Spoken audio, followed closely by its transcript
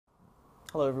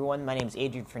Hello everyone, my name is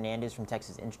Adrian Fernandez from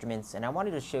Texas Instruments, and I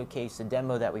wanted to showcase a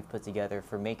demo that we've put together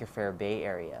for Maker Faire Bay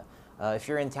Area. If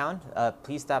you're in town,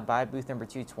 please stop by booth number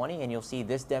 220 and you'll see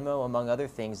this demo among other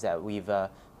things that we've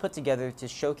put together to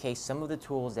showcase some of the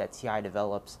tools that TI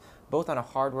develops, both on a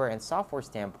hardware and software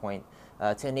standpoint,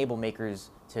 to enable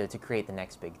makers to create the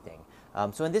next big thing.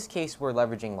 So in this case, we're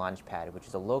leveraging LaunchPad, which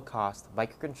is a low-cost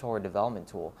microcontroller development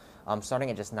tool, starting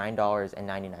at just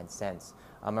 $9.99.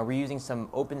 And we're using some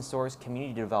open source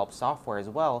community-developed software as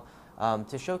well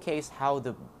to showcase how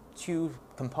the two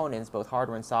components, both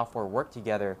hardware and software, work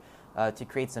together to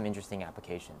create some interesting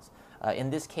applications. In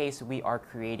this case, we are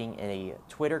creating a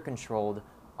Twitter-controlled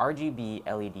RGB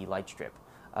LED light strip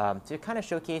to kind of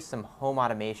showcase some home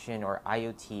automation or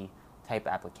IoT type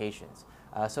applications.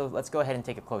 So let's go ahead and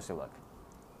take a closer look.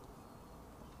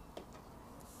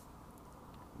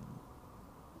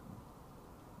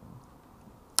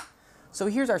 So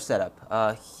here's our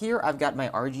setup. Here I've got my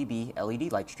RGB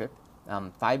LED light strip,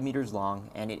 5 meters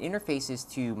long, and it interfaces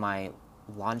to my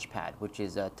LaunchPad, which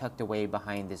is tucked away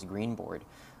behind this green board.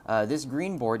 This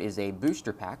green board is a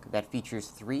booster pack that features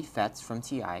 3 FETs from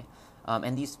TI,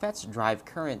 and these FETs drive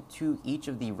current to each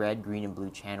of the red, green, and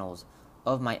blue channels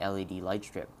of my LED light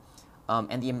strip.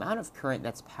 And the amount of current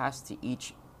that's passed to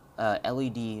each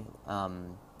LED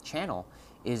channel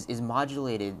is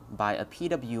modulated by a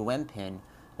PWM pin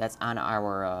that's on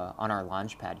our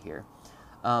LaunchPad here.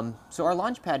 So our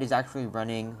LaunchPad is actually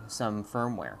running some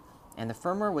firmware, and the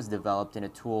firmware was developed in a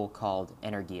tool called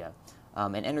Energia.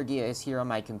 And Energia is here on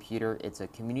my computer. It's a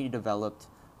community-developed,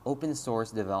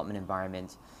 open-source development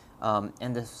environment,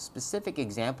 and the specific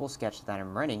example sketch that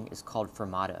I'm running is called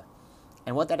firmata.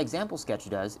 And what that example sketch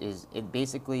does is it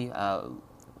basically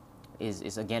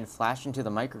is again flashed into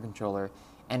the microcontroller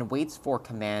and waits for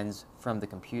commands from the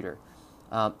computer.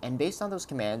 And based on those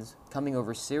commands coming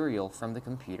over serial from the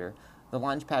computer, the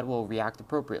LaunchPad will react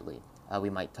appropriately. We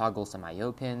might toggle some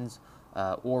I/O pins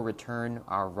or return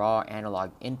our raw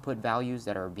analog input values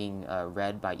that are being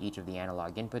read by each of the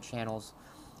analog input channels.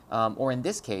 Or in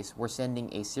this case, we're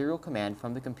sending a serial command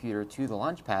from the computer to the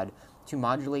LaunchPad to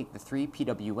modulate the 3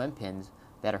 PWM pins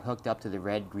that are hooked up to the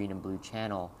red, green, and blue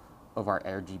channel of our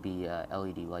RGB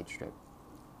LED light strip.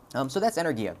 So that's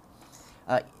Energia.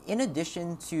 In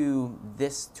addition to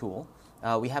this tool,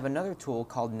 we have another tool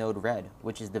called Node-RED,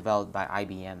 which is developed by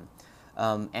IBM.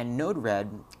 And Node-RED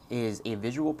is a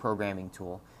visual programming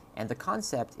tool, and the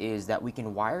concept is that we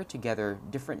can wire together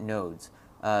different nodes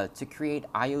to create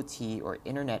IoT or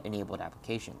internet-enabled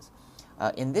applications.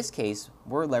 In this case,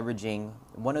 we're leveraging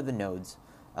one of the nodes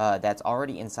that's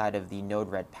already inside of the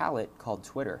Node-RED palette called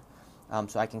Twitter.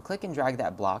 So I can click and drag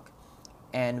that block,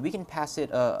 and we can pass it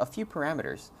a few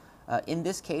parameters. In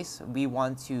this case, we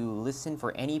want to listen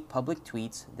for any public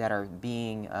tweets that are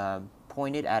being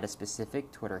pointed at a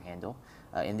specific Twitter handle.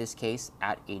 In this case,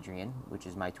 at Adrian, which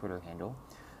is my Twitter handle,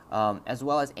 as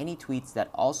well as any tweets that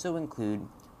also include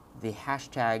the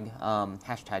hashtag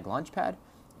LaunchPad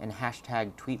and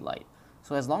hashtag TweetLight.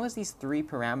 So as long as these 3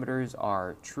 parameters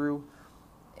are true,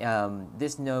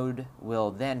 this node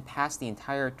will then pass the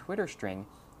entire Twitter string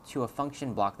to a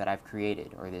function block that I've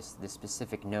created, or this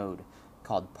specific node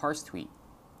called Parse Tweet.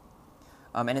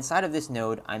 And inside of this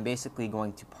node, I'm basically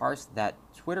going to parse that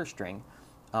Twitter string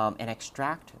and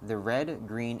extract the red,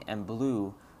 green, and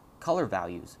blue color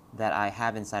values that I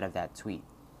have inside of that tweet.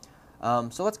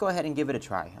 So let's go ahead and give it a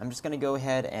try. I'm just going to go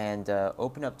ahead and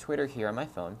open up Twitter here on my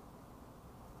phone.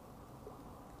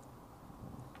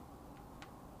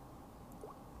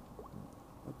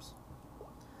 Oops.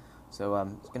 So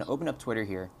I'm just going to open up Twitter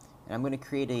here, and I'm going to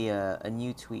create a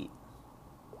new tweet.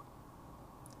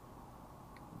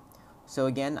 So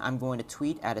again, I'm going to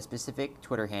tweet at a specific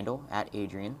Twitter handle, at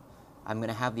Adrian. I'm going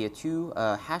to have the 2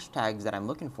 hashtags that I'm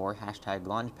looking for, hashtag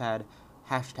LaunchPad,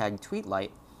 hashtag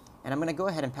TweetLight, and I'm going to go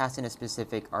ahead and pass in a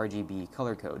specific RGB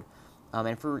color code.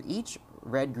 And for each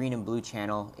red, green, and blue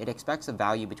channel, it expects a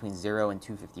value between 0 and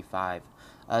 255.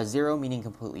 0 meaning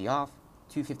completely off,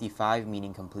 255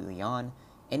 meaning completely on.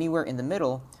 Anywhere in the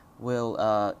middle will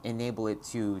enable it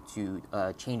to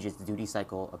change its duty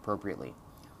cycle appropriately.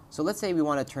 So let's say we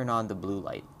want to turn on the blue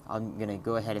light. I'm going to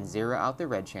go ahead and 0 out the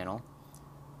red channel,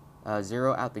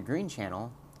 0 out the green channel,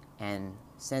 and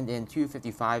send in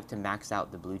 255 to max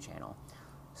out the blue channel.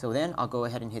 So then I'll go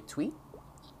ahead and hit tweet.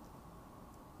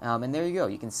 And there you go.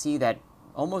 You can see that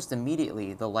almost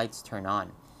immediately the lights turn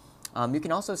on. You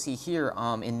can also see here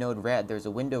in Node-RED there's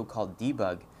a window called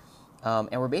debug.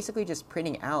 And we're basically just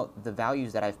printing out the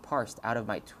values that I've parsed out of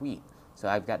my tweet. So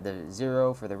I've got the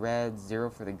 0 for the red, 0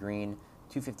 for the green,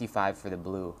 255 for the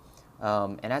blue.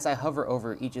 And as I hover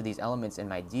over each of these elements in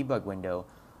my debug window,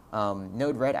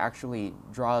 Node-RED actually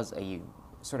draws a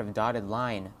sort of dotted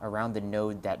line around the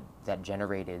node that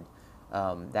generated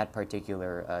that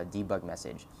particular debug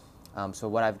message. So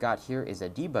what I've got here is a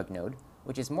debug node,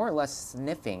 which is more or less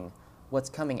sniffing what's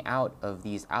coming out of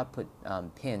these output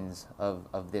pins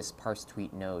of this Parse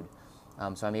Tweet node.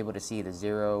 So I'm able to see the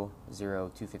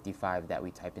 00255 that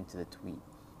we type into the tweet.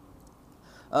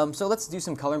 So let's do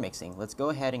some color mixing. Let's go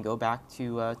ahead and go back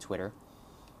to Twitter.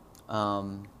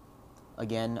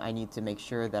 Again, I need to make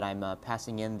sure that I'm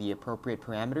passing in the appropriate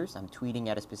parameters. I'm tweeting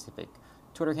at a specific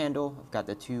Twitter handle. I've got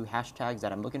the 2 hashtags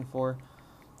that I'm looking for.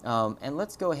 And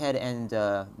let's go ahead and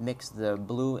mix the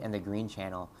blue and the green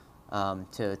channel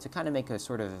to kind of make a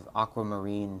sort of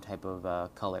aquamarine type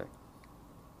of color.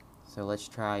 So let's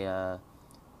try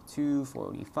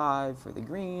 245 for the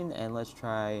green, and let's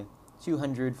try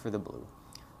 200 for the blue.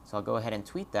 So I'll go ahead and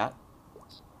tweet that.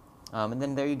 And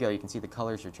then there you go. You can see the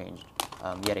colors are changed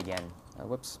yet again.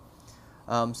 Whoops.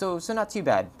 So not too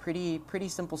bad. Pretty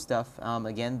simple stuff.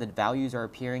 Again, the values are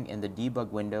appearing in the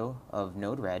debug window of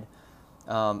Node-RED.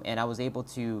 And I was able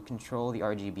to control the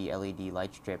RGB LED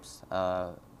light strips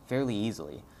fairly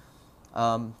easily.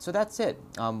 So that's it.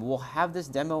 We'll have this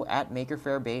demo at Maker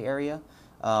Faire Bay Area.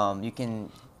 You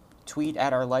can tweet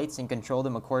at our lights and control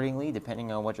them accordingly,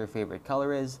 depending on what your favorite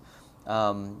color is.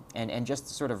 And just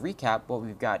to sort of recap, what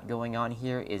we've got going on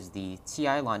here is the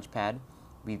TI LaunchPad.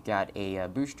 We've got a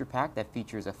booster pack that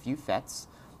features a few FETs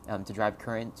to drive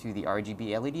current to the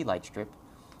RGB LED light strip.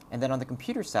 And then on the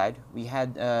computer side, we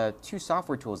had 2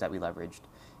 software tools that we leveraged.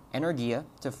 Energia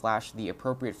to flash the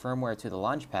appropriate firmware to the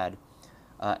LaunchPad,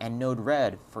 and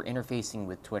Node-RED for interfacing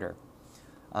with Twitter,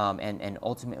 and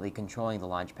ultimately controlling the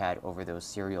LaunchPad over those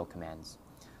serial commands.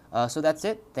 So that's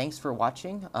it. Thanks for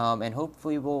watching, and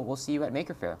hopefully we'll see you at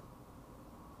Maker Faire.